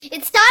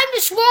It's time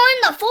to swarm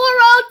the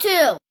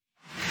 402.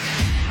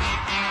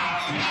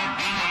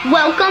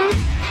 Welcome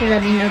to the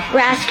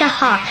Nebraska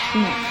Hawks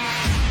Nest.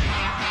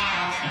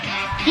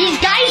 These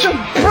guys are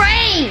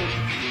brave.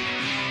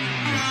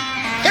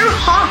 They're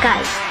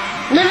Hawkeyes,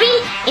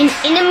 living in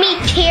enemy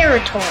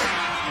territory.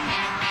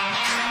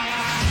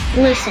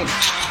 Listen,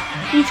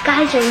 these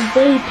guys are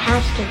way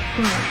past their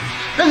prime,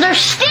 but they're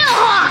still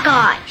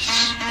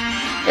Hawkeyes.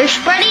 They're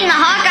spreading the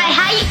Hawkeye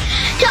hype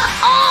to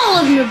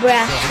all of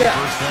Nebraska.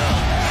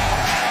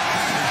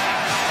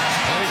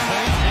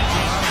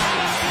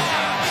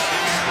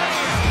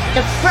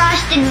 The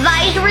frost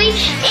advisory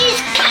is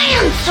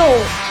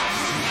canceled.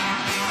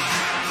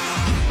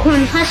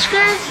 Corn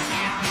huskers,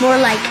 more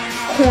like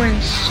corn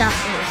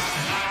suckers.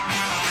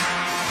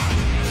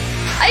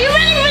 Are you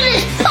ready for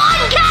this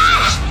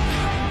podcast?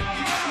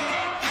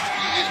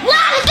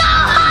 Let's go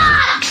Hawks!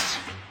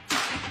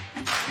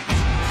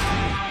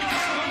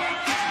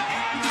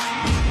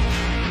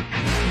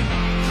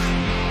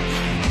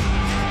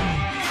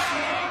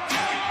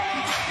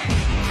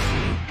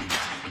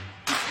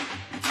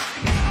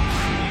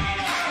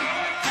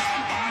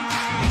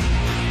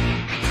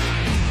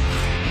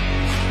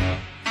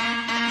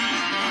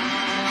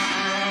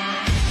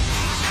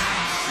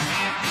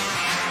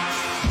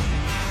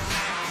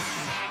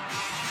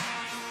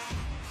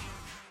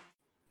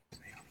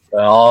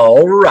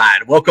 All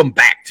right, welcome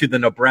back to the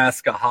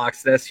Nebraska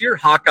Hawks Nest, your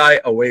Hawkeye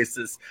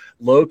oasis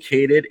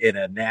located in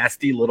a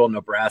nasty little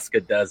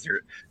Nebraska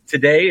desert.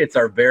 Today, it's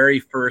our very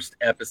first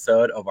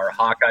episode of our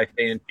Hawkeye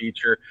fan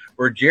feature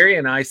where Jerry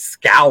and I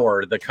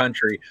scour the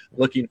country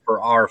looking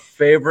for our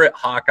favorite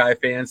Hawkeye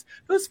fans,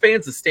 those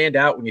fans that stand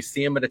out when you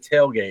see them at a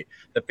tailgate,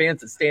 the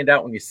fans that stand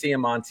out when you see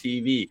them on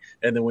TV,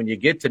 and then when you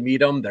get to meet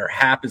them, they're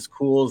half as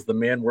cool as the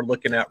man we're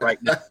looking at right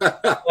now.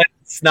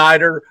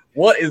 Snyder,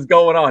 what is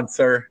going on,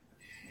 sir?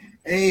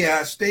 Hey,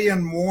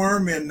 staying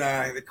warm in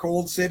the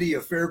cold city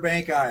of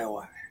Fairbank,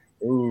 Iowa.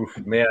 Ooh,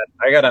 man,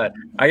 I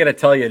gotta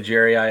tell you,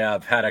 Jerry, I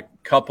have had a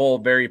couple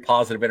very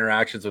positive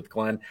interactions with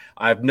Glen.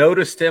 I've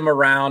noticed him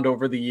around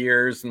over the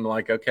years, and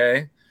like,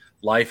 okay,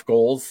 life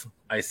goals.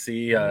 I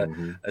see a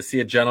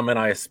gentleman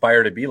I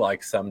aspire to be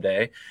like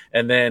someday.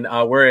 And then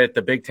we're at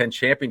the Big Ten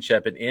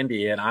Championship in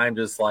Indy, and I'm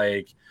just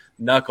like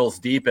knuckles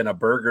deep in a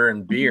burger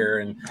and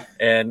beer,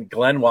 and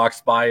Glen walks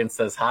by and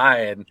says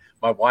hi, and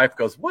my wife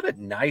goes, "What a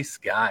nice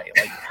guy!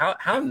 Like,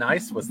 how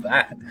nice was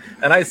that?"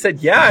 And I said,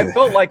 "Yeah, I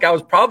felt like I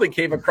was probably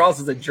came across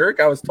as a jerk.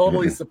 I was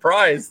totally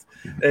surprised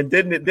and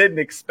didn't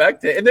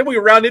expect it." And then we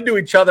ran into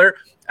each other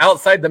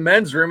outside the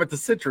men's room at the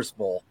Citrus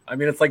Bowl. I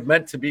mean, it's like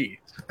meant to be.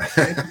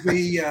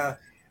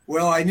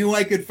 Well, I knew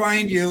I could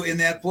find you in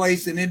that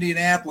place in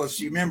Indianapolis.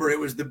 You remember, it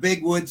was the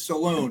Big Wood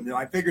Saloon.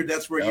 I figured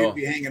that's where you'd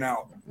be hanging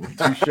out.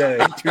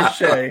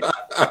 Touche.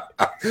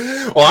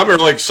 Well, I'm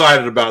really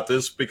excited about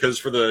this because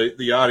for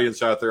the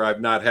audience out there,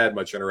 I've not had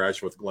much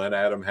interaction with Glen.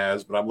 Adam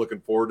has, but I'm looking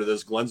forward to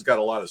this. Glen's got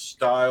a lot of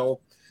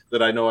style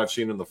that I know I've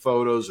seen in the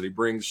photos that he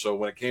brings. So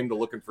when it came to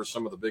looking for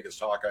some of the biggest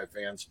Hawkeye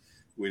fans,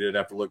 we didn't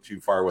have to look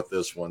too far with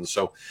this one.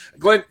 So,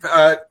 Glen,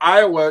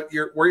 Iowa,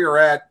 where you're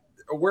at,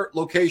 where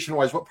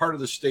location-wise, what part of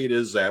the state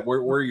is that? Where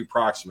are you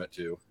proximate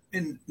to?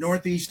 In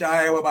northeast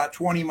Iowa, about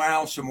 20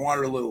 miles from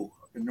Waterloo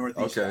in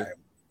northeast Iowa.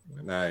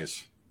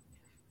 Nice.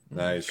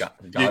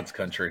 God's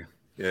country.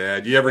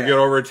 Yeah. Do you ever get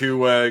over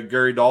to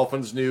Gary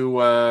Dolphin's new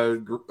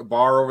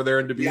bar over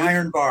there in Dubuque? The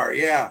Iron Bar,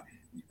 yeah.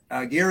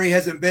 Gary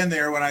hasn't been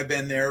there when I've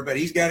been there, but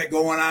he's got it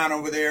going on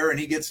over there, and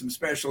he gets some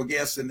special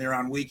guests in there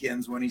on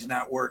weekends when he's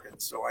not working.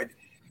 So I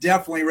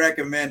definitely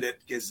recommend it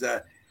because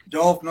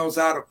Dolph knows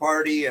how to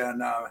party,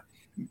 and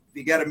if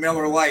you got a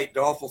Miller Lite,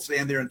 Dolph will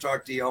stand there and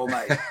talk to you all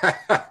night.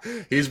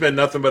 He's been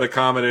nothing but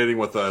accommodating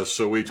with us,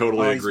 so we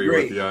totally agree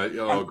with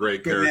you.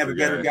 Great character. Couldn't have a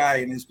better guy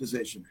in his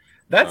position.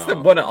 That's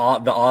one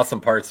of the awesome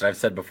parts that I've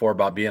said before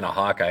about being a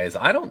Hawkeye is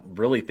I don't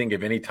really think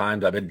of any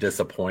times I've been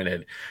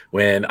disappointed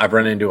when I've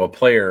run into a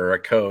player or a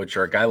coach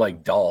or a guy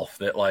like Dolph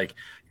that like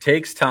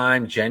takes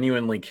time,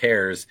 genuinely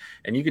cares,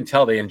 and you can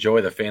tell they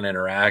enjoy the fan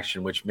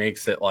interaction, which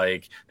makes it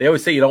like they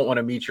always say you don't want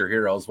to meet your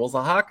heroes. Well, as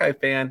a Hawkeye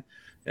fan,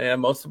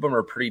 most of them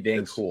are pretty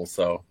dang cool.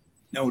 So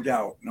no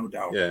doubt.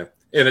 Yeah.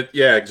 And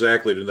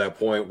exactly to that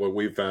point, what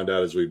we've found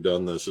out as we've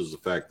done this is the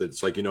fact that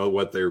it's like, you know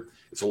what,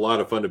 it's a lot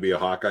of fun to be a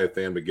Hawkeye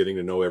fan, but getting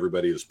to know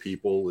everybody as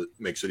people, it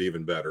makes it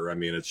even better. I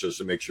mean, it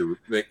just makes you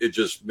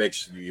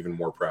even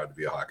more proud to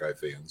be a Hawkeye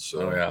fan.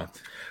 So,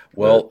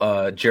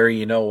 Well, Jerry,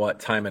 you know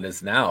what time it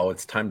is now.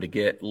 It's time to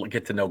get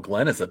to know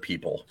Glen as a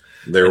people.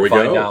 There we go.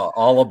 Find out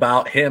all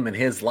about him and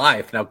his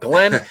life. Now,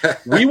 Glen,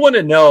 we want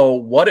to know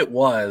what it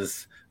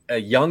was, a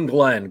young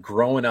Glen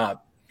growing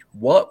up.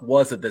 What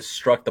was it that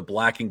struck the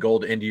black and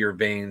gold into your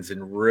veins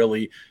and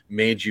really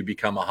made you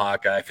become a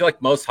Hawkeye? I feel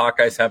like most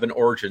Hawkeyes have an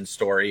origin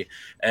story,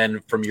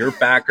 and from your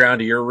background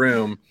to your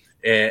room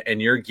and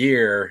your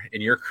gear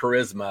and your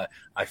charisma,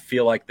 I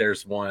feel like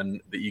there's one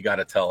that you got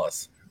to tell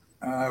us.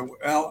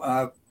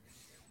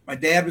 My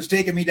dad was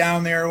taking me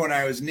down there when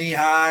I was knee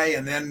high,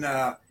 and then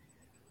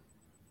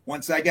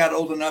once I got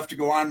old enough to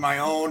go on my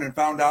own and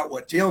found out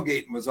what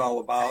tailgating was all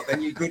about,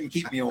 then you couldn't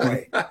keep me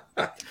away.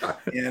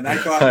 And I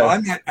thought, well,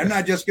 I'm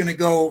not just going to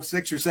go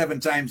 6 or 7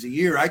 times a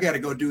year. I got to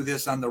go do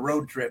this on the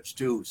road trips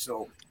too.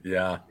 So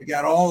yeah, we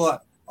got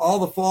all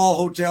the fall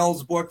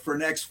hotels booked for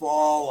next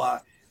fall.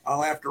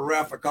 I'll have to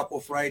ref a couple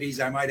Fridays.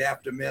 I might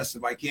have to miss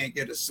if I can't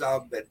get a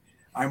sub, but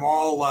I'm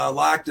all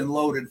locked and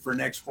loaded for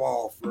next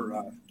fall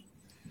for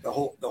the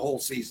whole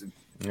season.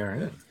 All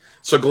right.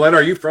 So, Glenn,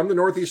 are you from the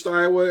Northeast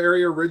Iowa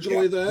area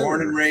originally? Then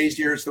born and raised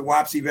here. It's the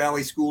Wapsie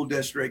Valley School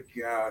District.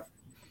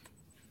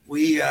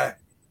 We got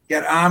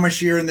Amish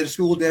here in the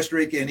school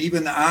district, and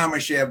even the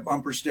Amish have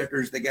bumper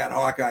stickers that got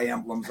Hawkeye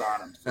emblems on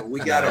them. So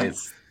we got them.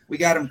 We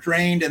got them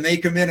trained, and they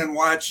come in and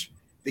watch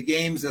the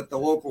games at the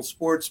local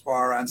sports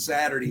bar on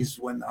Saturdays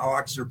when the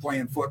Hawks are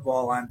playing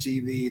football on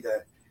TV.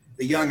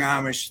 The young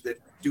Amish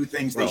that do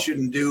things they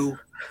shouldn't do,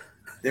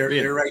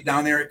 they're right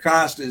down there at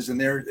Costa's,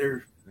 and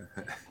they're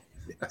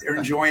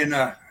enjoying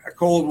a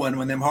cold one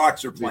when them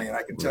Hawks are playing.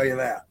 I can tell you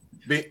that.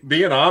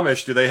 Being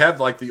Amish, do they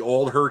have like the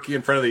old herky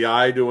in front of the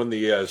eye doing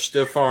the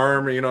stiff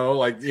arm,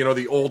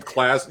 the old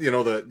class,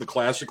 the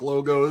classic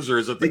logos, or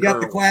is it they got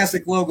the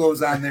classic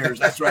logos on theirs?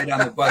 That's right on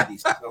the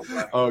buggies.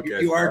 So,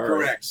 okay, you are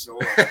correct. Right. So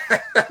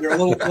they're a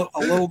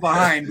little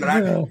behind, but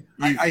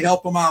I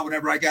help them out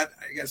whenever I got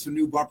some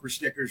new bumper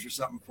stickers or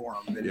something for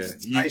them.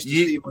 It's nice to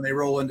see when they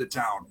roll into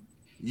town.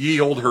 Ye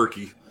old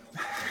herky.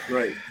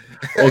 Right.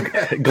 Well,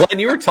 Glenn,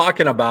 you were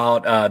talking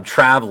about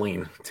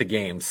traveling to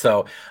games.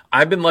 So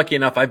I've been lucky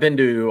enough. I've been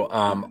to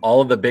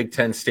all of the Big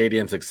Ten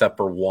stadiums except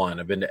for one.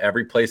 I've been to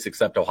every place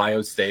except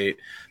Ohio State.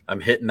 I'm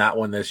hitting that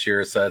one this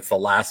year, so it's the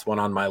last one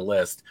on my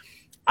list.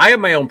 I have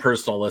my own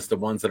personal list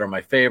of ones that are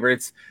my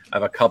favorites. I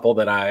have a couple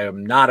that I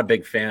am not a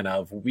big fan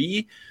of.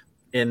 We,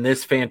 in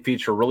this fan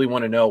feature, really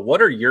want to know,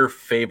 what are your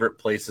favorite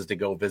places to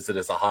go visit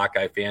as a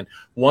Hawkeye fan?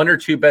 1 or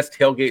 2 best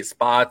tailgate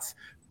spots,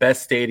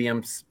 best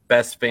stadiums,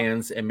 best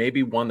fans, and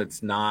maybe one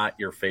that's not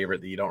your favorite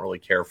that you don't really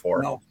care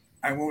for. No,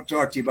 I won't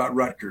talk to you about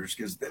Rutgers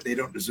because they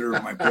don't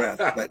deserve my breath.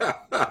 But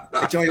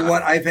I tell you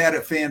what, I've had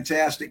a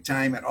fantastic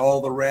time at all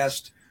the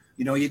rest.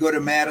 You go to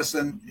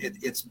Madison,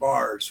 it's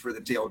bars for the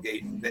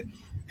tailgating. But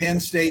Penn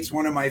State's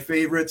one of my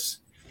favorites.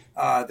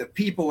 The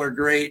people are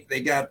great.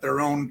 They got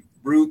their own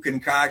brew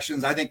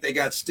concoctions. I think they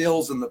got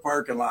stills in the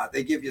parking lot.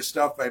 They give you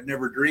stuff I've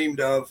never dreamed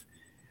of.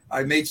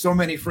 I made so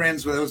many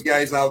friends with those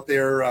guys out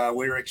there.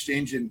 We were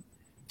exchanging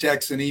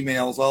texts and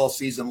emails all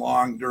season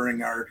long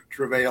during our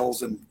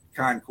travails and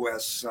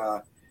conquests.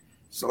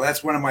 So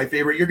that's one of my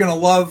favorite. You're gonna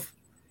love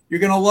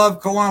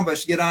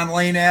Columbus. Get on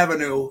Lane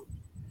Avenue.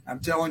 I'm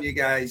telling you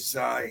guys,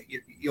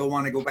 you'll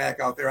want to go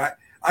back out there.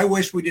 I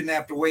wish we didn't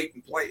have to wait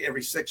and play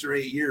every 6 or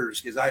 8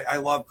 years because I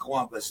love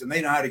Columbus and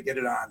they know how to get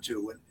it on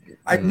too. And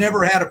I've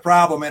never had a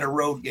problem at a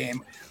road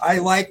game. I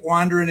like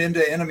wandering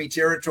into enemy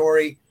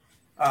territory.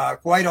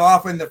 Quite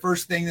often, the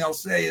first thing they'll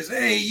say is,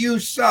 "Hey, you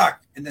suck,"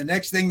 and the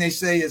next thing they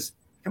say is,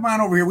 "Come on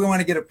over here, we want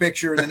to get a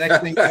picture." And the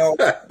next thing you know,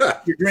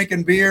 you're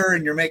drinking beer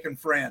and you're making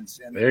friends.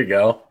 And there you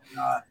go.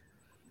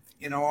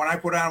 When I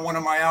put on one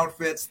of my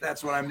outfits,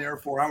 that's what I'm there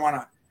for. I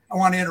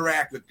want to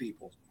interact with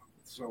people.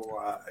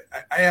 So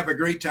I have a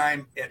great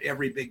time at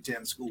every Big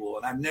Ten school,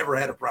 and I've never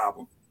had a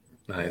problem.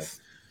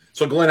 Nice.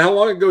 So, Glenn, how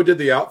long ago did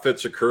the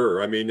outfits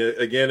occur? I mean,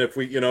 again, if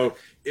we,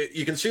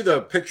 you can see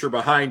the picture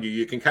behind you,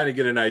 you can kind of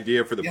get an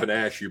idea for the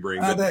panache you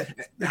bring.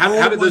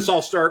 How did this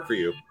all start for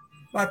you?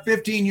 About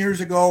 15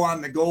 years ago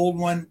on the gold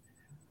one.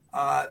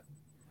 I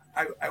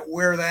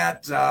wear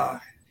that.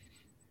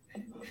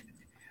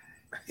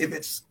 If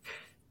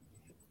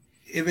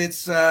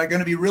it's going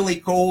to be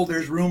really cold,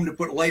 there's room to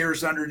put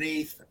layers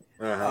underneath.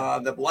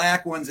 The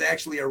black one's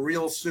actually a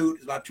real suit.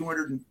 It's about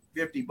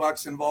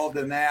 $250 involved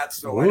in that,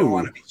 so I don't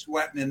want to be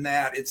sweating in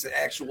that. It's an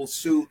actual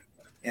suit,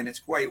 and it's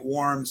quite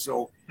warm,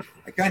 so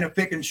I kind of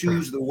pick and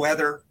choose the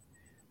weather.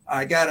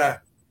 I got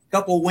a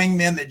couple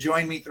wingmen that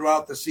joined me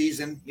throughout the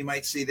season. You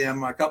might see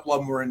them. A couple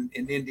of them were in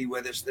Indy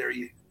with us there.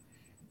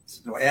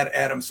 So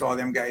Adam saw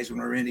them guys when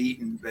we were in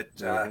Eaton, but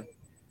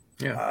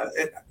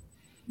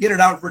get it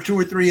out for 2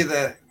 or 3 of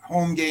the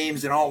home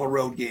games and all the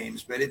road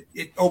games, but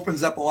it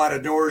opens up a lot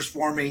of doors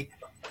for me.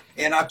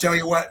 And I'll tell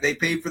you what, they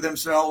pay for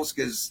themselves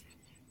because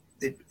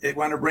they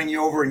want to bring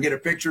you over and get a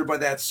picture by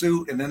that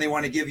suit, and then they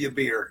want to give you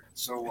beer.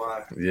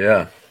 So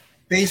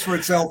pays for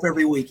itself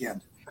every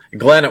weekend.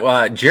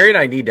 Glenn, Jerry and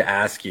I need to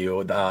ask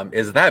you,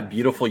 is that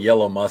beautiful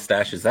yellow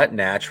mustache, is that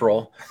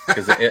natural?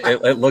 Because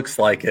it looks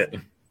like it.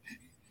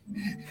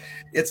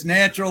 It's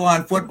natural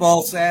on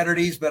football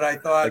Saturdays, but I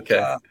thought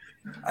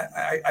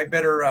I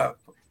better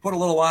put a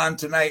little on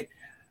tonight.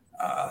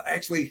 I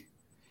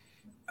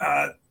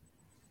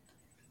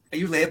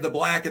usually have the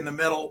black in the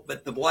middle,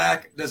 but the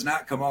black does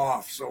not come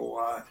off.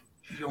 So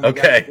you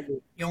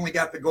only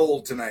got the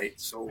gold tonight.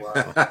 So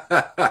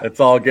it's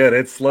all good.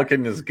 It's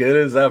looking as good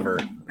as ever.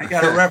 I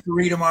got a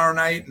referee tomorrow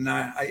night, and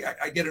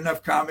I get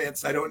enough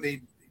comments. I don't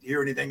need to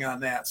hear anything on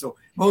that. So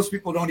most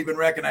people don't even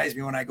recognize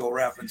me when I go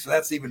reffing. So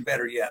that's even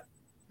better yet.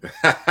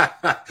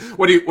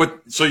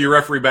 So you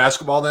referee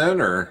basketball then,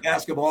 or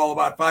basketball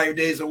about 5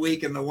 days a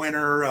week in the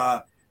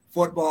winter,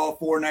 football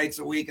 4 nights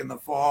a week in the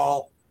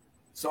fall,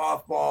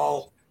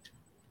 softball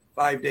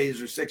 5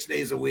 days or 6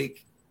 days a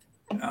week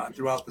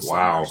throughout the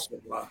Wow. summer.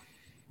 So,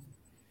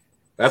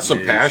 that's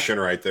some passion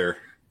right there.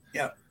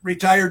 Yeah,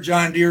 retired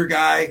John Deere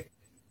guy.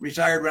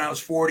 Retired when I was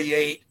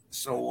 48,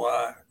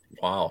 so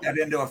Wow. got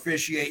into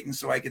officiating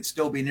so I could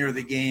still be near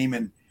the game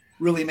and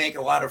really make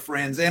a lot of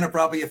friends and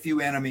probably a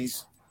few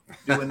enemies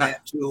doing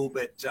that too.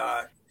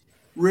 But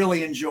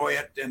really enjoy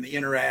it and the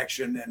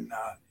interaction. And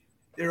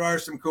there are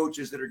some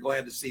coaches that are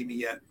glad to see me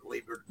yet,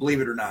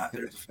 believe it or not.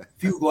 There's a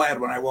few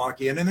glad when I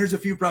walk in, and there's a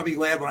few probably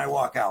glad when I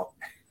walk out.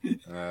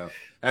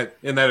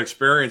 In that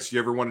experience, do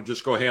you ever want to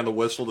just go hand the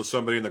whistle to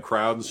somebody in the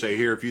crowd and say,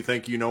 here, if you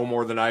think you know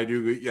more than I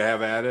do, you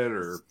have at it?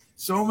 Or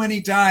so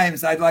many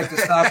times I'd like to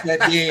stop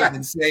that game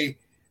and say,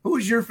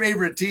 who's your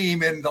favorite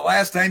team? And the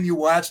last time you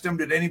watched them,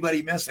 did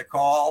anybody miss a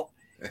call?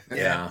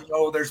 Yeah.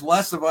 And, there's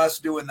less of us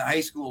doing the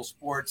high school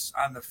sports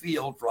on the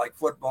field for like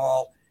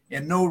football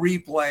and no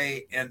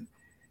replay. And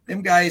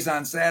them guys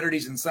on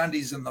Saturdays and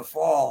Sundays in the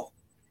fall,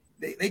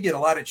 they get a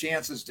lot of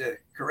chances to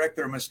correct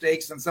their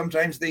mistakes. And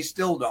sometimes they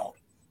still don't.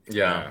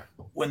 Yeah.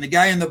 When the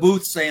guy in the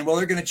booth saying, well,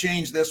 they're going to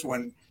change this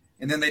one,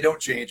 and then they don't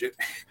change it,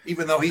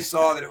 even though he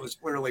saw that it was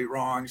clearly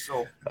wrong.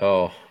 So,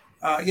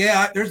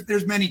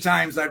 there's many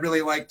times I'd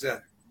really like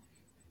to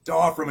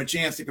offer him a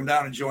chance to come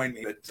down and join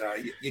me, but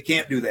you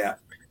can't do that.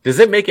 Does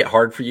it make it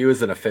hard for you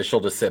as an official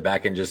to sit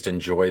back and just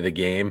enjoy the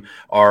game?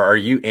 Or are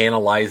you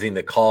analyzing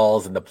the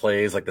calls and the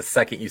plays? Like the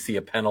second you see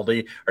a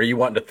penalty, are you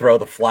wanting to throw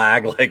the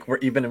flag? Like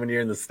even when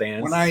you're in the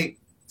stands? When I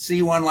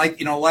see one,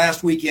 like,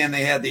 last weekend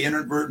they had the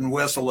inadvertent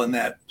whistle in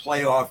that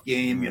playoff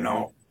game,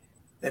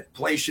 that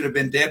play should have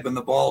been dead when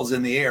the ball is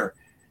in the air.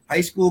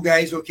 High school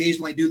guys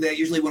occasionally do that,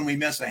 usually when we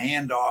miss a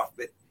handoff,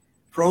 but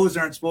pros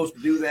aren't supposed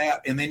to do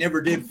that, and they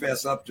never did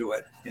fess up to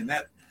it. And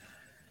that,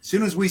 as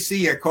soon as we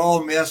see a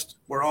call missed,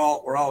 we're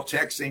all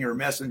texting or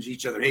messaging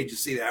each other. Hey, did you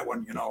see that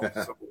one?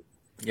 So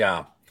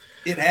yeah,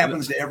 it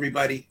happens to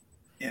everybody,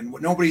 and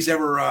nobody's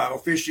ever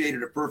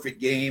officiated a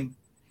perfect game.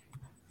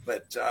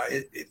 But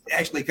it's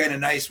actually kind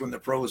of nice when the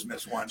pros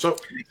miss one. So,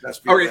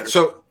 better.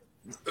 So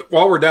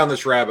while we're down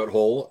this rabbit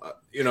hole,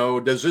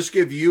 does this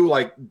give you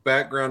like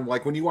background,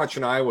 like when you watch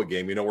an Iowa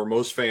game, where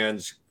most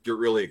fans get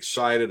really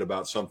excited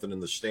about something in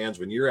the stands,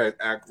 when you're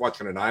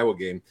watching an Iowa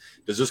game,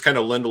 does this kind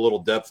of lend a little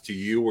depth to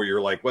you where you're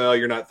like, well,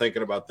 you're not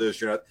thinking about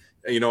this. You're not,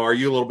 are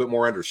you a little bit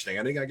more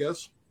understanding, I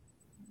guess?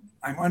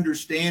 I'm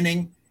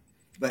understanding,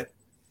 but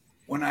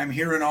when I'm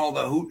hearing all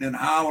the hooting and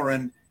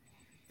hollering,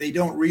 they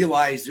don't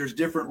realize there's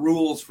different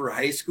rules for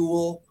high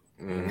school,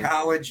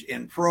 college,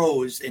 and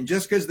pros. And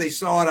just because they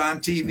saw it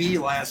on TV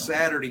last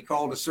Saturday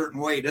called a certain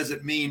way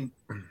doesn't mean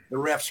the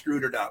ref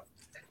screwed it up.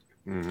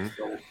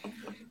 So,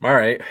 all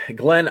right,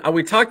 Glenn,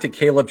 we talked to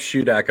Caleb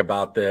Shudak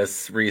about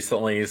this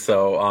recently,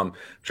 so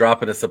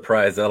dropping a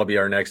surprise. That'll be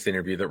our next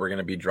interview that we're going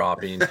to be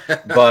dropping.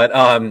 But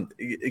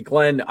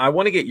Glenn, I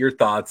want to get your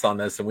thoughts on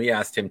this, and we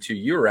asked him too.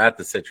 You were at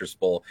the Citrus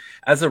Bowl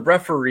as a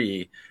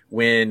referee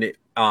when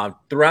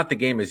throughout the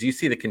game, as you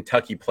see the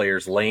Kentucky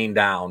players laying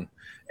down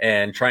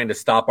and trying to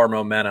stop our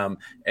momentum,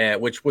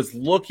 which was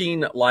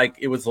looking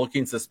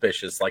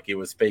suspicious, like it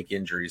was fake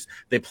injuries.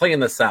 They play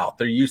in the South.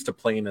 They're used to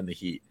playing in the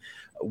heat.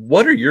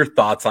 What are your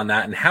thoughts on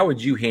that, and how would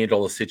you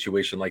handle a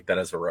situation like that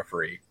as a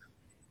referee?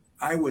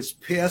 I was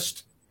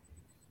pissed,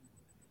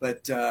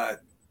 but the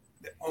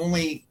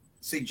only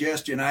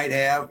suggestion I'd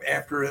have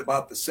after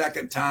about the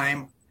second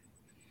time,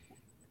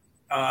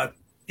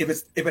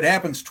 if it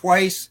happens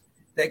twice,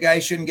 that guy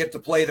shouldn't get to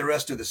play the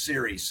rest of the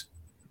series.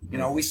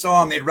 We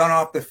saw them, they'd run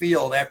off the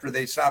field after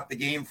they stopped the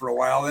game for a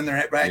while, then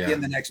they're back in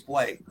the next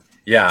play.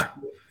 Yeah.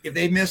 If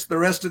they miss the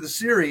rest of the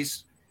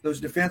series, those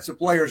defensive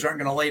players aren't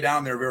going to lay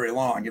down there very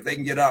long. If they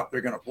can get up,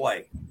 they're going to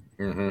play.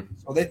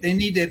 So they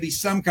need to be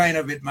some kind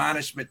of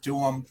admonishment to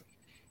them,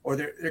 or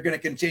they're going to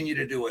continue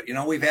to do it.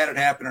 We've had it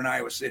happen in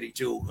Iowa City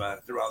too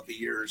throughout the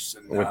years.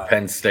 And, with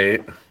Penn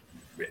State.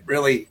 It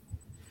really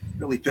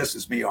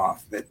pisses me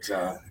off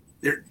that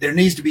there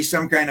needs to be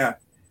some kind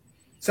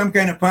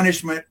of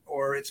punishment,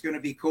 or it's going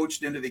to be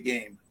coached into the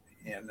game.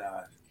 And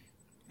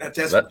that's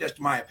just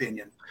my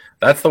opinion.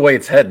 That's the way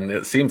it's heading.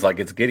 It seems like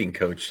it's getting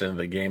coached into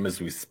the game as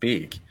we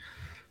speak.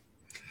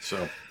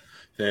 So,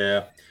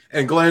 yeah.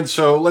 And Glenn,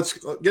 so let's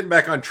get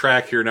back on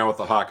track here now with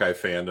the Hawkeye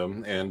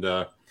fandom. And,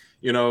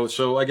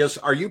 so I guess,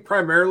 is it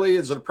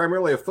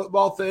primarily a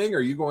football thing? Or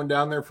are you going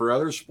down there for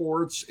other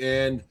sports?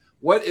 And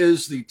what are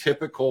the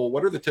typical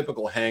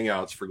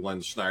hangouts for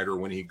Glen Snyder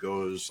when he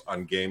goes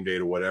on game day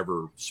to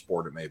whatever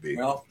sport it may be?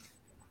 Well,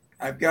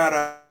 I've got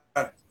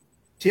a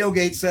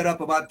tailgate set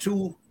up about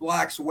 2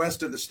 blocks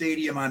west of the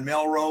stadium on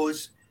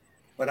Melrose,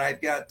 but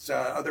I've got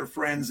other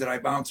friends that I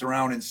bounce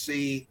around and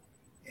see.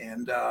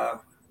 And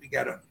we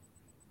got a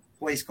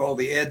place called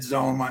the Ed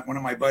Zone. One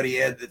of my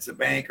buddy Ed, that's a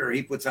banker,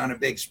 he puts on a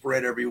big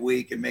spread every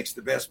week and makes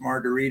the best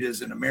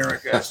margaritas in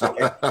America. So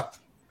I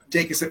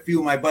take us a few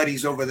of my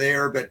buddies over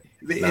there. But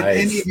if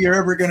any of you are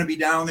ever going to be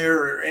down there,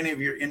 or any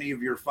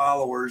of your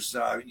followers,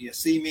 you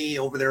see me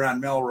over there on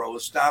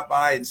Melrose, stop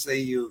by and say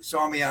you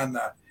saw me on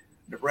the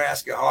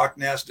Nebraska Hawks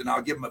Nest, and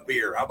I'll give them a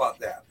beer. How about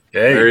that?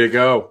 Hey, There you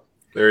go.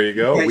 There you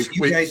go.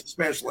 You guys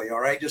especially,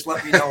 all right? Just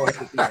let me know at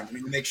the time. I'm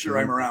going to make sure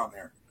I'm around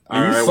there.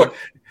 All right.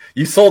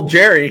 You sold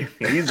Jerry.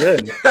 He's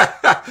in.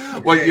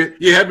 Well,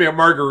 you had me a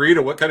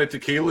margarita. What kind of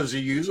tequila is he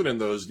using in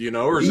those? Do you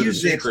know, or is He it a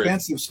uses the secret?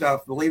 expensive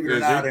stuff, believe it or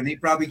not, and he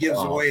probably gives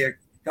away a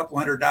couple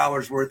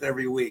 $100 worth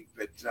every week.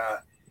 But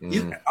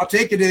I'll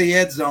take you to the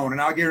Ed Zone,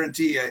 and I'll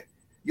guarantee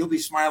you'll be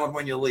smiling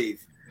when you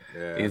leave.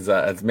 Yeah.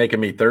 It's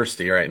making me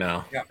thirsty right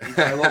now. Yeah, he's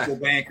my local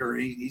banker.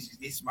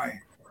 He's my.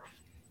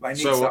 If I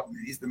need something,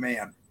 he's the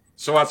man.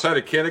 So outside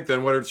of Kinnick,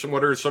 then what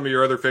are some of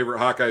your other favorite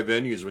Hawkeye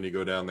venues when you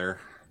go down there?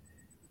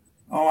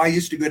 Oh, I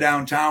used to go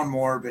downtown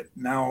more, but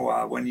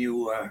now when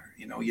you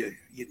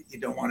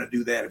don't want to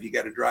do that if you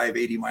got to drive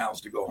 80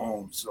 miles to go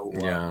home. So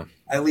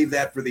I leave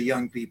that for the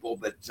young people.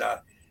 But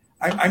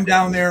I'm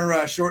down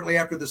there shortly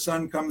after the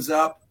sun comes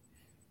up,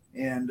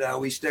 and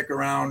we stick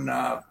around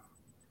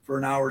for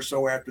an hour or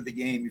so after the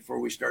game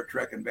before we start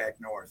trekking back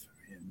north.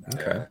 And,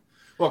 okay.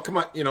 Well, come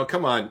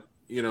on,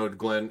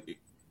 Glenn.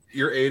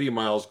 You're 80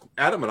 miles.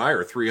 Adam and I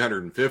are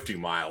 350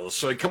 miles.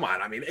 So come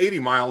on. I mean, 80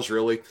 miles,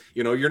 really.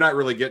 You're not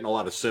really getting a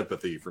lot of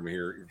sympathy from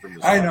here.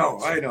 I know.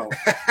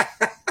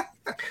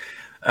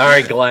 All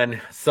right,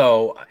 Glenn.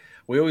 So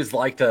we always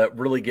like to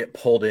really get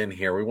pulled in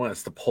here. We want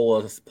us to pull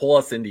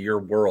us into your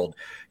world.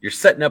 You're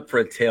setting up for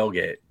a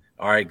tailgate.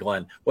 All right,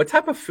 Glenn, what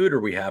type of food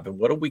are we having?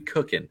 What are we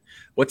cooking?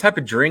 What type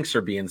of drinks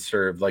are being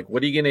served? Like,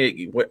 what are you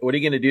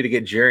gonna do to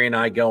get Jerry and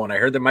I going? I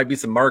heard there might be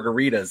some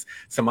margaritas,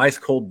 some ice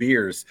cold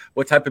beers.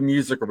 What type of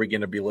music are we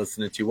gonna be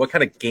listening to? What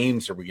kind of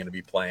games are we gonna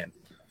be playing?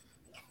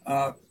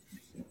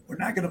 We're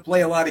not going to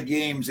play a lot of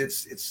games.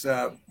 It's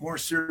more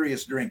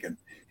serious drinking.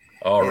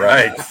 All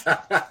right.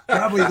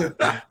 Probably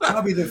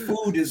the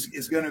food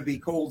is going to be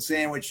cold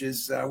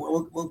sandwiches.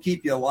 We'll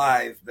keep you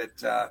alive,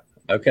 but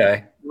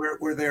okay.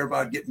 We're there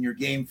about getting your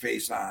game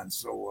face on.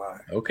 So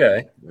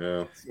okay.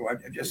 Yeah. So I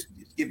just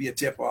give you a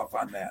tip off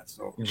on that.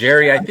 So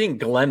Jerry, I think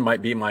Glenn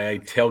might be my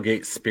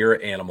tailgate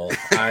spirit animal.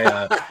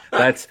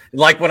 That's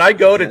like when I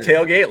go to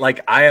tailgate,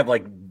 like I have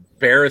like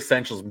bare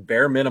essentials,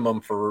 bare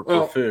minimum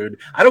for food.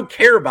 I don't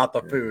care about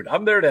the food.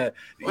 I'm there to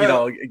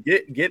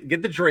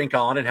get the drink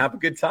on and have a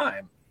good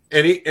time.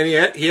 And he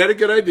had a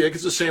good idea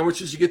because the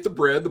sandwiches, you get the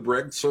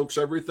bread soaks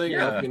everything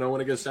up, when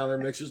it gets down there,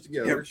 mixes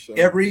together. So.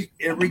 Every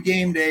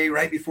game day,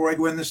 right before I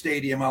go in the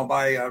stadium, I'll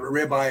buy a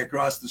ribeye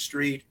across the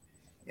street,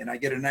 and I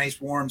get a nice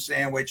warm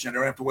sandwich, and I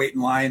don't have to wait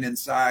in line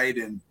inside,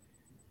 and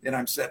then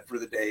I'm set for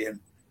the day.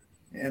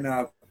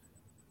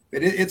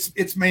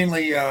 It's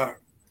mainly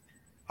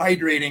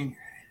hydrating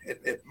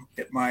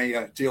at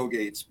my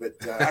tailgates, but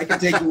I can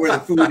take you where the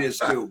food is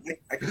too.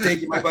 I can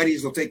take you. My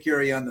buddies will take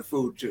care of you on the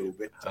food too.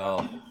 But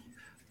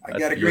I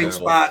got a great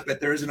spot, but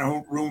there isn't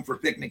a room for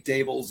picnic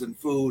tables and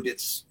food.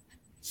 It's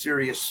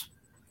serious.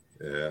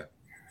 Yeah.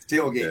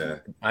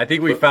 Tailgate. Yeah. I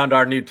think we found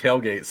our new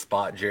tailgate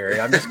spot, Jerry.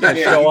 I'm just going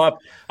to show up.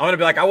 I'm going to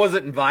be like, I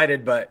wasn't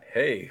invited, but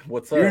hey,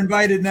 what's up? You're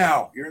invited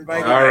now. You're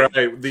invited. All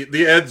right.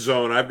 The Ed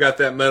Zone. I've got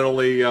that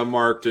mentally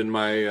marked in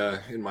my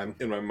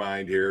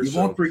mind here. You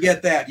won't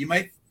forget that. You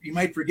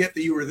might forget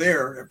that you were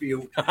there if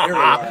you.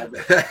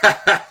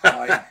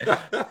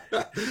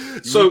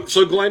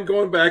 So Glenn,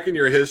 going back in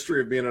your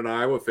history of being an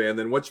Iowa fan,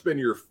 then what's been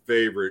your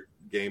favorite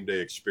game day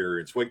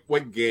experience?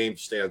 What game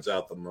stands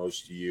out the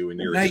most to you in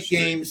your night history?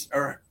 Games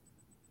are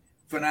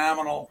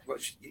phenomenal.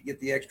 You get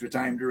the extra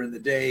time during the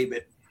day,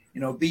 but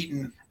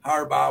beating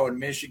Harbaugh in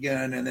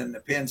Michigan and then the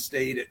Penn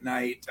State at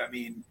night. I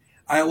mean,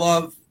 I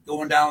love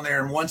going down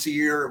there, and once a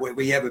year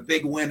we have a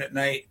big win at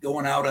night,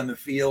 going out on the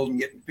field and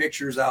getting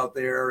pictures out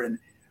there and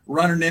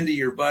running into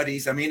your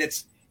buddies. I mean,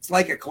 it's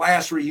like a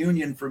class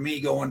reunion for me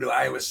going to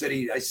Iowa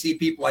City. I see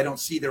people I don't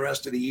see the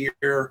rest of the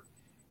year,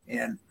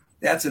 and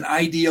that's an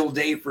ideal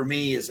day for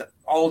me, is an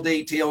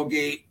all-day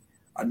tailgate,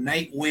 a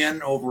night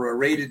win over a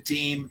rated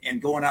team, and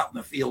going out in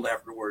the field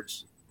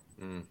afterwards.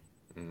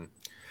 Mm-hmm.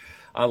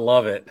 I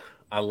love it.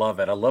 I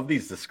love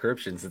these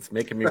descriptions. It's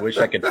making me wish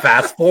I could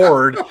fast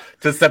forward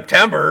to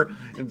September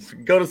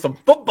and go to some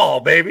football,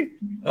 baby.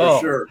 For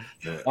sure.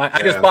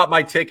 I just bought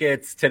my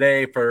tickets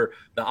today for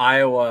the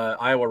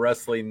Iowa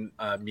wrestling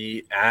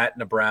meet at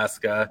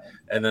Nebraska,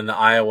 and then the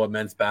Iowa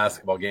men's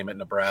basketball game at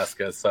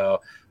Nebraska.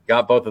 So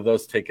got both of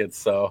those tickets.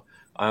 So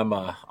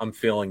I'm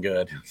feeling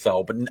good.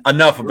 So, but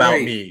enough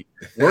about me.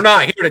 We're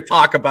not here to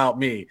talk about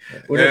me.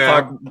 We're going to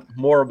talk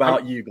more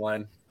about you,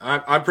 Glenn.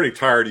 I'm pretty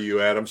tired of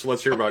you, Adam, so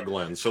let's hear about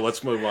Glenn. So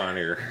let's move on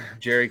here.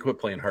 Jerry, quit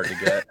playing hard to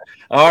get.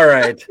 All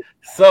right.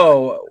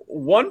 So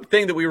one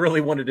thing that we really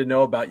wanted to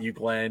know about you,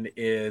 Glenn,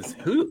 is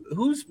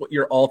who's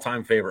your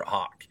all-time favorite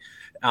Hawk?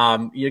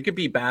 It could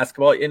be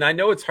basketball, and I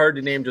know it's hard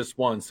to name just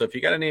one. So if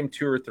you got to name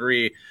two or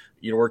three,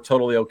 we're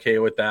totally okay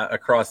with that.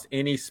 Across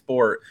any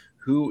sport,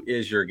 who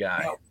is your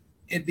guy? Well,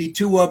 it'd be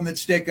two of them that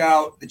stick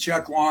out. The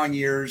Chuck Long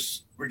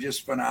years were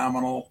just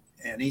phenomenal.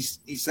 And he's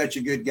such a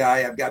good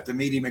guy. I've got to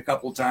meet him a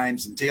couple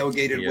times and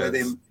tailgated with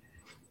him.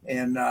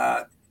 And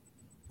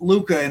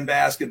Luka in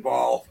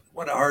basketball,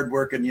 what a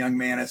hardworking young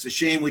man. It's a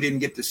shame we didn't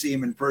get to see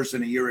him in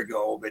person a year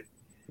ago. But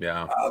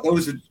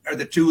those are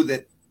the two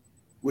that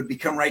would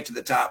come right to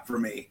the top for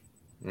me.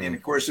 And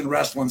of course, in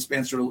wrestling,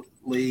 Spencer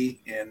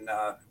Lee, and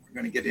we're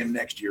going to get him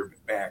next year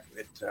back.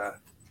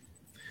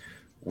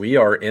 We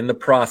are in the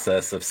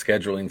process of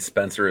scheduling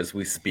Spencer as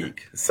we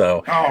speak.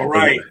 So, all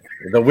right,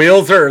 the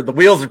wheels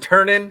are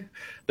turning.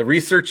 The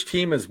research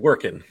team is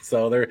working,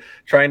 so they're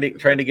trying to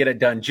get it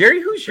done.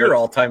 Jerry, who's your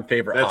all-time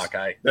favorite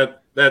Hawkeye?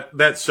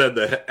 That said,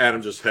 that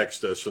Adam just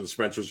hexed us, and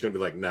Spencer's going to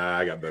be like, "Nah,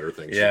 I got better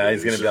things." Yeah,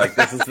 he's going to be like,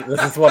 "This is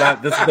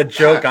the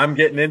joke I'm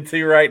getting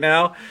into right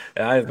now."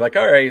 And I was like,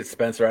 "All right,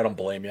 Spencer, I don't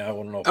blame you. I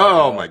don't know if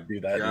I do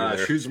that gosh,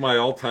 either." who's my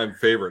all-time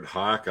favorite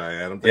Hawkeye?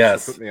 Adam,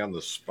 yes, put me on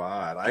the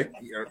spot.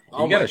 You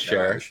got to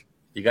share.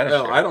 You got to.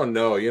 No, I don't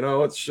know.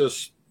 It's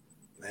just,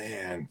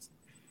 man.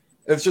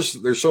 It's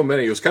just there's so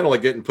many. It was kind of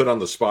like getting put on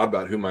the spot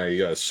about who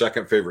my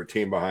second favorite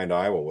team behind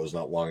Iowa was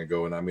not long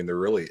ago, and I mean there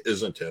really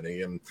isn't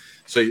any. And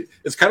so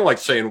it's kind of like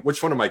saying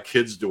which one of my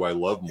kids do I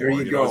love more? There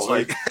you go. It's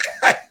like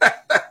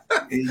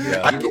you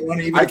don't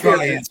want to even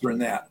try answering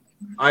that.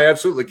 I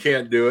absolutely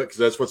can't do it because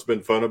that's what's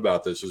been fun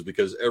about this is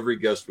because every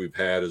guest we've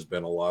had has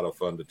been a lot of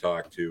fun to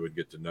talk to and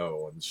get to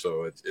know, and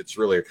so it's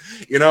really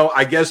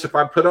I guess if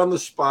I'm put on the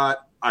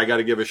spot, I got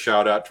to give a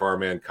shout out to our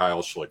man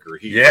Kyle Schlicker.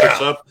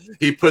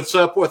 He puts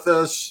up with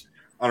us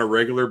on a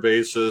regular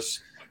basis.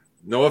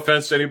 No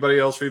offense to anybody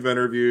else we've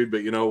interviewed,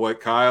 but you know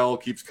what? Kyle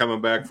keeps coming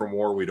back from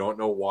war. We don't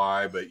know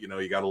why, but you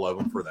got to love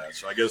him for that.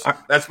 So I guess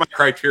that's my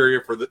criteria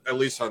for at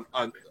least on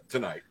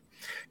tonight.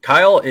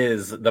 Kyle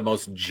is the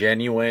most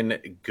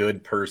genuine,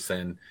 good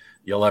person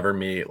you'll ever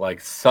meet.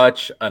 Like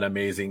such an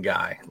amazing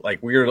guy.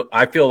 Like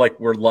I feel like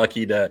we're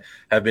lucky to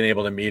have been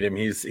able to meet him.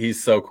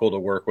 He's so cool to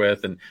work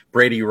with. And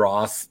Brady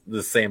Ross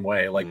the same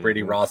way. Like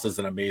Brady Ross is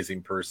an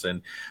amazing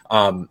person.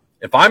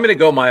 If I'm going to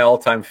go my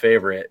all-time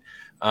favorite,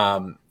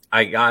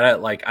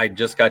 I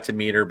just got to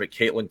meet her, but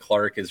Caitlin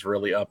Clark is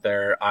really up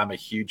there. I'm a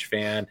huge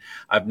fan.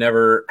 I've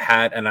never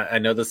had, and I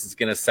know this is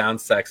going to sound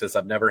sexist,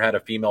 I've never had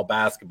a female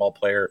basketball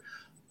player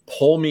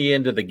pull me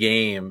into the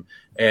game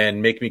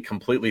and make me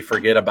completely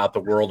forget about the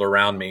world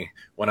around me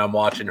when I'm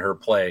watching her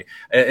play.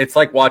 It's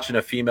like watching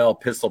a female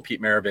Pistol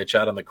Pete Maravich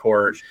out on the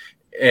court,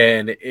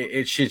 and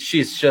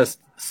she's just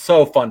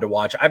so fun to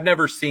watch. I've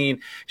never seen,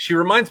 she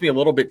reminds me a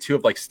little bit too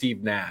of like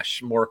Steve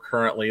Nash more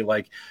currently,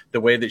 like the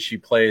way that she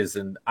plays.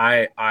 And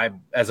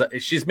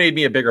she's made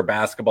me a bigger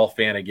basketball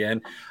fan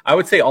again. I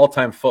would say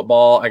all-time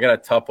football, I got a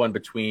tough one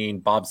between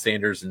Bob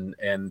Sanders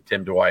and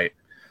Tim Dwight.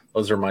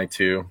 Those are my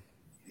two.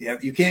 Yeah,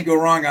 you can't go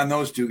wrong on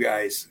those two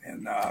guys.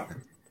 And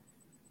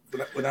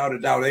without a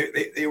doubt,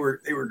 they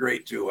were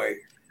great too.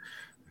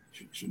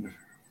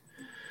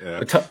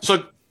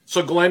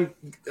 So Glenn,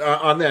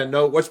 on that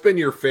note, what's been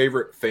your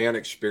favorite fan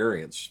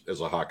experience as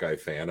a Hawkeye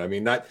fan? I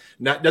mean, not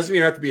doesn't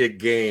even have to be a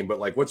game, but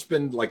like what's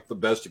been like the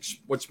best?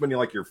 What's been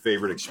like your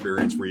favorite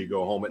experience where you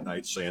go home at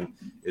night saying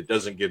it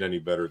doesn't get any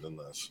better than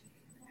this?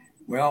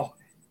 Well,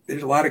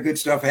 there's a lot of good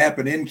stuff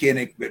happen in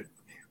Kinnick, but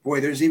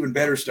boy, there's even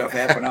better stuff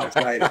happen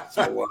outside it.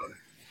 So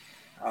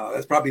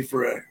that's probably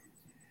for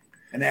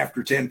an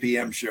after 10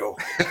 p.m. show.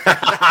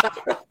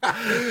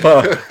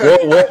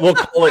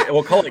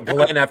 We'll call it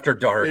Glen After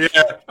Dark.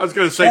 Yeah, I was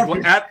going to say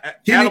Adam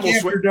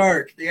After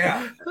Dark.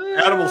 Yeah,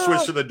 Adam will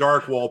switch to the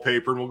dark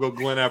wallpaper, and we'll go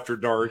Glen After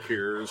Dark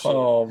here. So.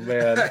 Oh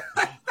man,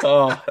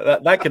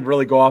 that could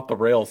really go off the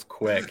rails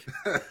quick.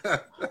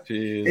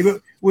 Jeez. Hey,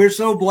 we're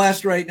so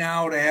blessed right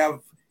now to have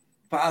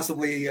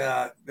possibly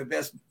the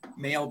best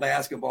male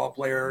basketball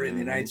player in the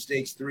United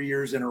States 3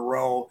 years in a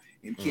row,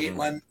 and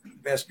Caitlin,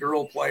 best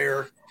girl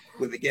player,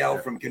 with the gal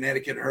from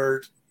Connecticut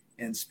Hurt,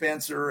 and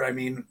Spencer. I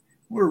mean,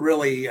 we're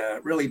really,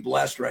 really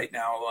blessed right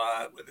now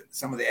with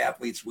some of the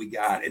athletes we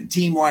got. And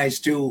team-wise,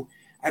 too,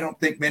 I don't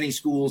think many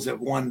schools have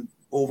won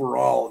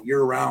overall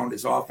year-round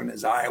as often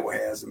as Iowa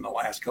has in the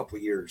last couple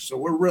of years. So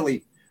we're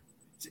really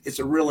 – it's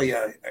a really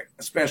a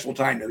special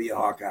time to be a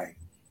Hawkeye.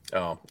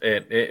 Oh,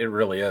 it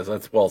really is.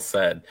 That's well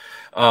said.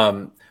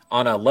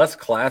 On a less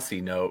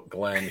classy note,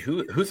 Glenn,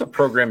 who's a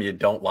program you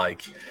don't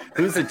like?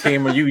 Who's a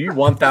team where you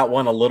want that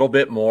one a little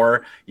bit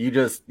more?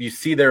 You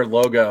see their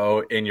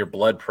logo and your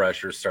blood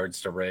pressure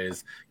starts to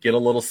raise, get a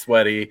little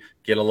sweaty,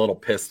 get a little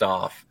pissed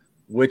off.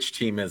 Which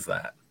team is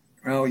that?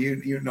 Well,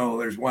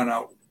 there's one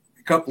a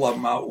couple of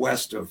them out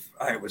west of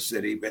Iowa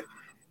City, but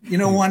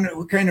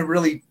one kind of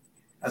really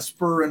a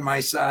spur in my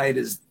side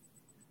is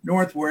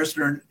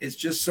Northwestern. It's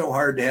just so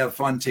hard to have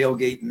fun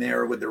tailgating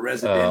there with the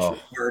residential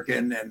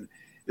working, and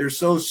they're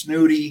so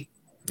snooty.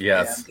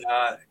 Yes. And,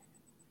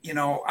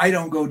 I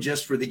don't go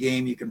just for the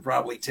game. You can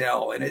probably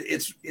tell. And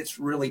it's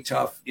really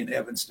tough in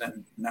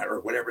Evanston,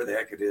 or whatever the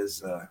heck it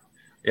is.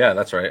 Yeah,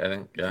 that's right. I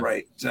think. Yeah.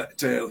 Right.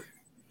 To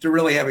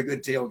really have a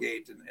good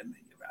tailgate. And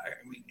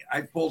I mean,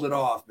 I pulled it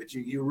off, but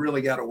you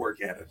really got to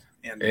work at it.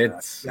 And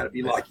it's got to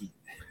be lucky.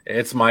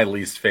 It's my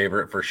least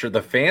favorite for sure.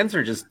 The fans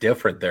are just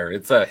different there.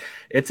 It's a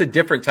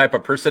different type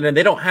of person, and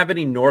they don't have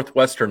any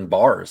Northwestern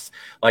bars.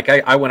 Like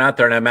I went out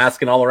there and I'm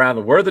asking all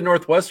around, where are the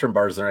Northwestern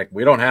bars? They're like,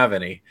 we don't have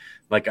any.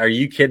 Like, are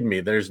you kidding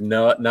me? There's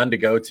none to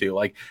go to.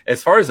 Like,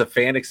 as far as a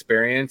fan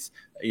experience,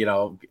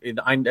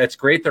 it's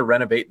great they're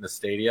renovating the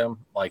stadium.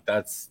 Like,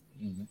 that's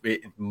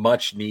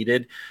much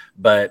needed,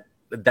 but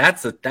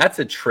that's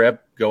a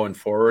trip going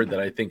forward that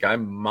I think I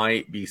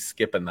might be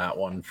skipping that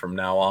one from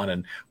now on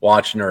and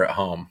watching her at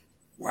home.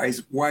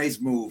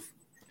 Wise move.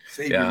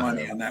 Save your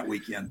money on that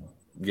weekend.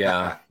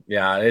 Yeah.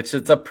 It's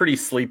a pretty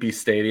sleepy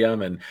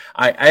stadium, and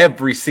I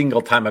every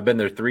single time I've been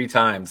there 3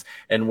 times,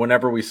 and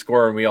whenever we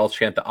score and we all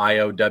chant the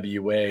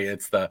IOWA,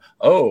 it's the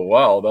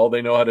all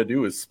they know how to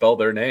do is spell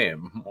their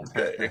name.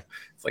 Okay,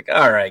 it's like,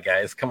 all right,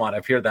 guys, come on.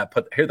 I've heard that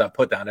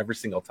put down every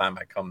single time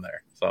I come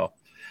there. So,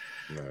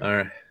 all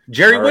right,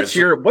 Jerry, what's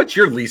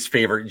your least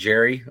favorite,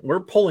 Jerry?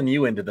 We're pulling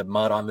you into the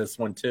mud on this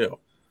one too.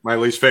 My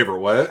least favorite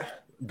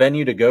what?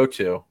 Venue to go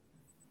to.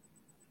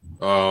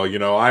 Oh,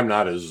 I am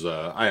not as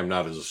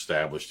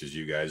established as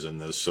you guys in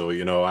this. So,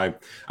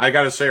 I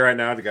got to say right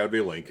now, it got to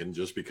be Lincoln,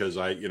 just because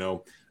I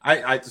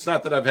it's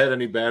not that I've had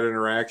any bad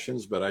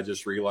interactions, but I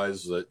just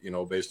realized that,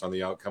 based on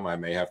the outcome, I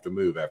may have to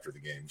move after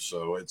the game.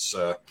 So it's,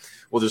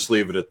 we'll just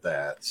leave it at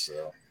that.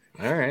 So,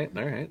 all right.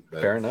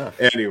 Fair enough.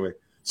 Anyway,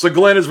 so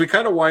Glenn, as we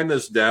kind of wind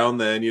this down,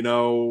 then,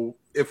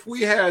 if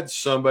we had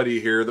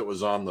somebody here that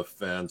was on the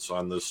fence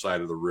on this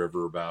side of the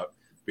river about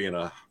being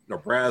a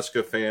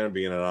Nebraska fan,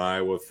 being an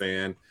Iowa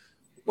fan,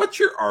 what's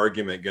your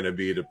argument going to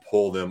be to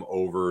pull them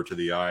over to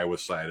the Iowa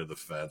side of the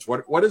fence?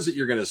 What is it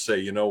you're going to say?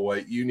 You know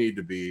what? You need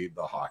to be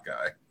the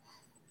Hawkeye.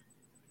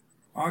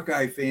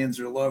 Hawkeye fans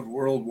are loved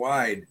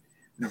worldwide.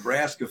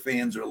 Nebraska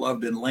fans are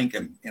loved in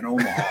Lincoln, in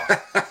Omaha.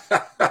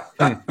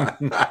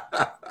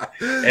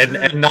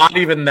 and not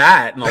even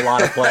that in a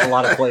lot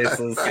of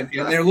places. And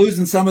they're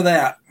losing some of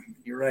that.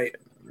 You're right.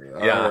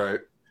 Yeah. All right.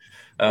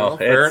 Oh,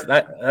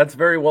 that's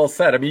very well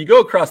said. I mean, you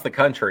go across the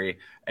country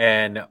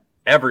and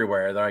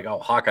everywhere they're like,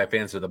 Hawkeye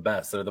fans are the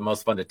best. They're the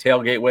most fun to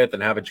tailgate with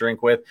and have a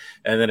drink with.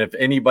 And then if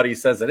anybody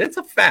says it, it's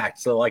a fact.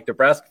 So like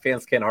Nebraska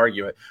fans can't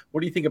argue it. What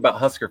do you think about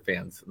Husker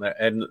fans?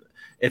 And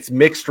it's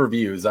mixed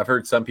reviews. I've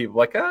heard some people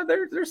like,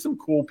 there's some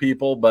cool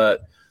people,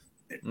 but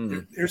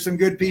there's some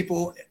good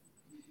people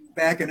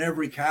back in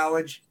every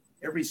college,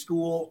 every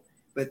school,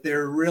 but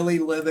they're really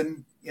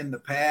living in the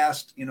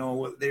past.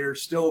 They're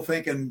still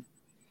thinking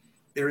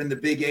they're in the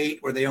Big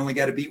 8 where they only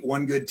got to beat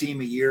one good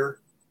team a year.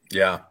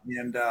 Yeah.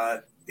 And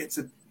it's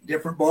a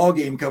different ball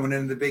game coming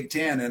into the Big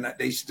 10, and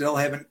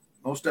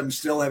most of them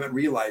still haven't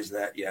realized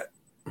that yet.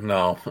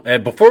 No.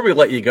 And before we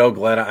let you go,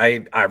 Glenn,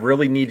 I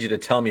really need you to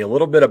tell me a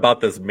little bit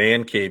about this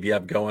man cave you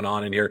have going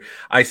on in here.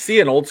 I see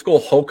an old school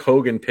Hulk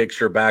Hogan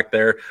picture back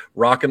there,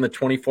 rocking the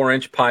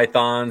 24-inch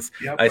pythons.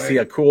 Yep, I see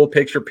a cool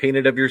picture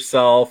painted of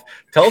yourself.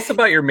 Tell us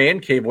about your man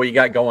cave, what you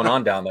got going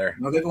on down there.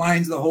 Well, it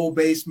lines the whole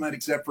basement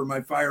except for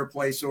my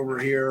fireplace over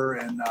here,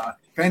 and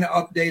kind of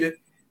update it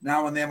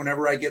now and then.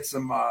 Whenever I get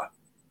some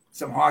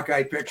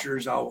Hawkeye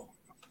pictures, I'll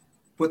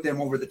put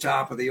them over the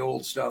top of the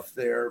old stuff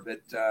there.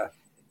 But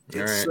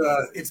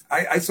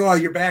I saw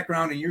your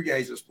background in your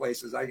guys'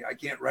 places. I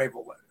can't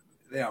rival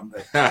them.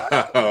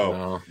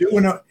 But,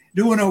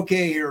 doing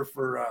okay here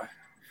for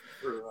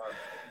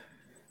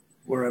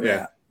where I'm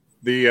at.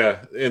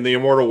 In the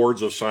immortal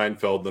words of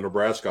Seinfeld, the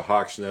Nebraska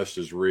Hawks Nest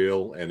is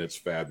real and it's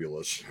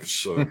fabulous.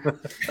 So.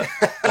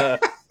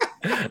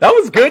 That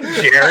was good,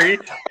 Jerry.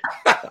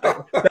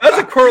 That was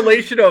a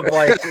correlation of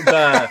like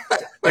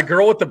the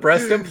girl with the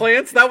breast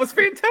implants. That was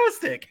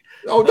fantastic.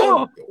 Oh,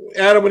 no,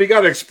 Adam, when you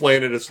got to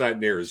explain it, it's not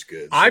near as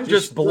good. So I'm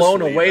just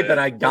blown away that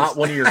I got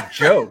one of your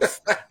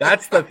jokes.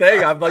 That's the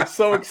thing. I'm like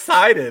so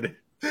excited.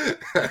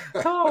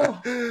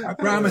 I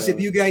promise if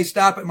you guys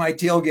stop at my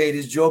tailgate,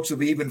 his jokes will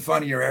be even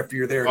funnier after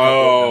you're there.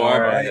 Oh, all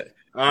right.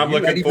 I'm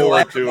looking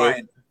forward to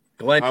it.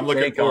 Glenn, I'm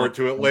looking forward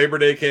to it. Labor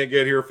Day can't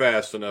get here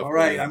fast enough. All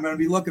right, I'm going to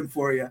be looking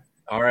for you.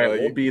 All right,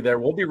 we'll be there.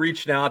 We'll be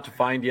reaching out to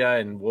find you,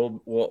 and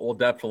we'll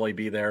definitely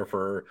be there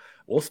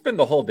we'll spend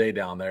the whole day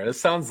down there. This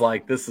sounds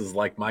like this is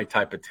like my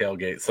type of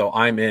tailgate, so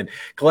I'm in.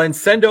 Glenn,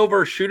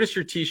 shoot us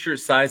your T-shirt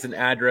size and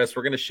address.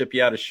 We're going to ship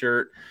you out a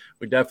shirt.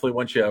 We definitely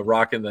want you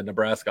rocking the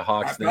Nebraska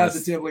Hawks Nest. I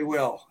positively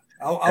will.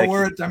 I'll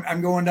wear it.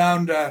 I'm going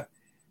down to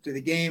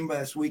the game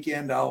this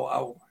weekend.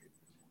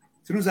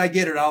 As soon as I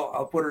get it,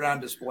 I'll put it on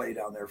display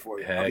down there for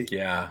you. Heck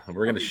yeah.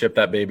 We're going to ship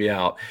that baby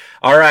out.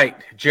 All right.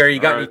 Jerry, you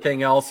got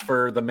anything else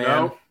for the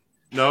man?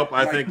 Nope.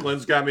 I think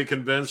Glenn's got me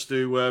convinced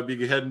to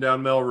be heading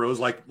down Melrose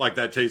like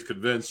that tastes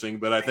convincing,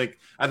 but I think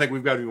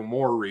we've got even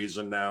more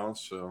reason now.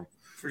 So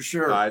for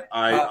sure.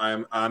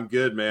 I'm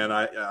good, man.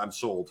 I'm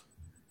sold.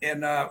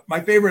 And my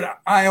favorite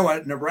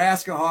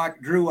Nebraska Hawk,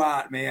 Drew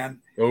Ott,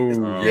 man.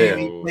 Oh, yeah.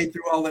 He played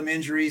through all them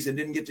injuries and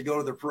didn't get to go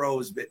to the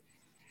pros, but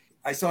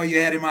I saw you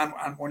had him on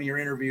one of your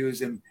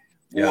interviews, and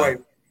boy,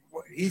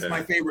 he's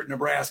my favorite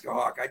Nebraska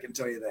Hawk. I can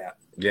tell you that.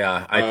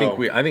 Yeah, I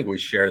think we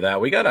share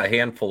that. We got a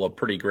handful of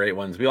pretty great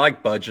ones. We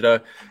like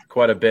Budgeta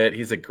quite a bit.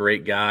 He's a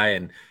great guy,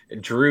 and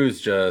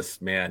Drew's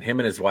just, man, him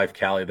and his wife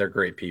Callie, they're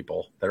great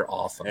people. They're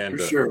awesome.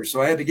 For sure.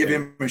 So I had to give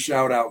him a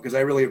shout out because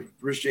I really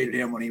appreciated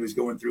him when he was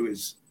going through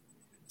his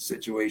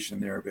situation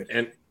there. But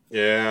it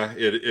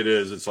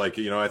is. It's like,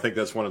 I think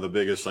that's one of the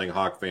biggest thing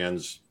Hawk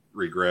fans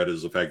regret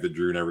is the fact that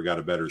Drew never got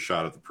a better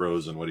shot at the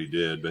pros than what he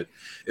did. But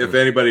if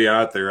anybody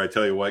out there, I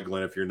tell you what,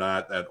 Glenn, if you're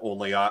not at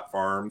Only Ott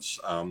Farms,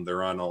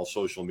 they're on all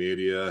social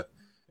media,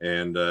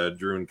 And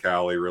Drew and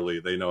Callie really,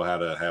 they know how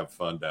to have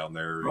fun down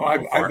there. Oh, I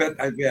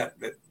bet.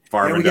 But,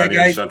 farming down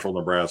here in central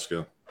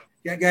Nebraska.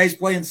 Got guys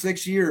playing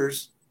 6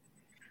 years,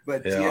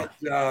 but Yeah.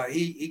 yet,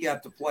 he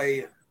got to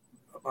play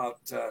about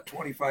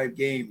 25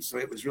 games, so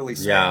it was really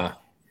sad.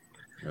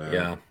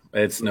 Yeah.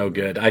 It's no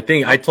good. I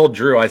think I told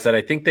Drew, I said,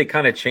 I think they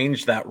kind of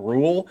changed that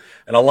rule,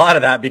 and a lot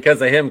of that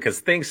because of him, because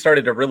things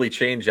started to really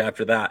change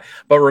after that.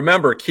 But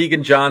remember,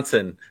 Keegan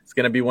Johnson is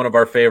going to be one of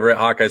our favorite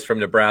Hawkeyes from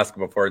Nebraska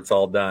before it's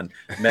all done.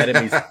 Met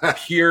him. He's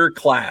pure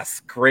class.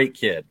 Great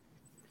kid.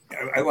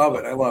 I love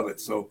it. I love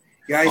it. So,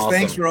 guys, Awesome.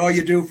 Thanks for all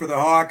you do for the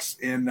Hawks,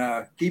 and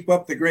keep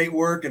up the great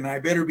work, and I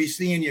better be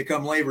seeing you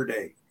come Labor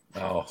Day.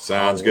 Oh,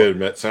 sounds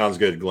good. Sounds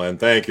good, Glenn.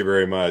 Thank you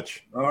very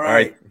much. All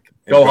right.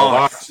 Go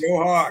Hawks.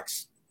 Go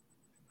Hawks.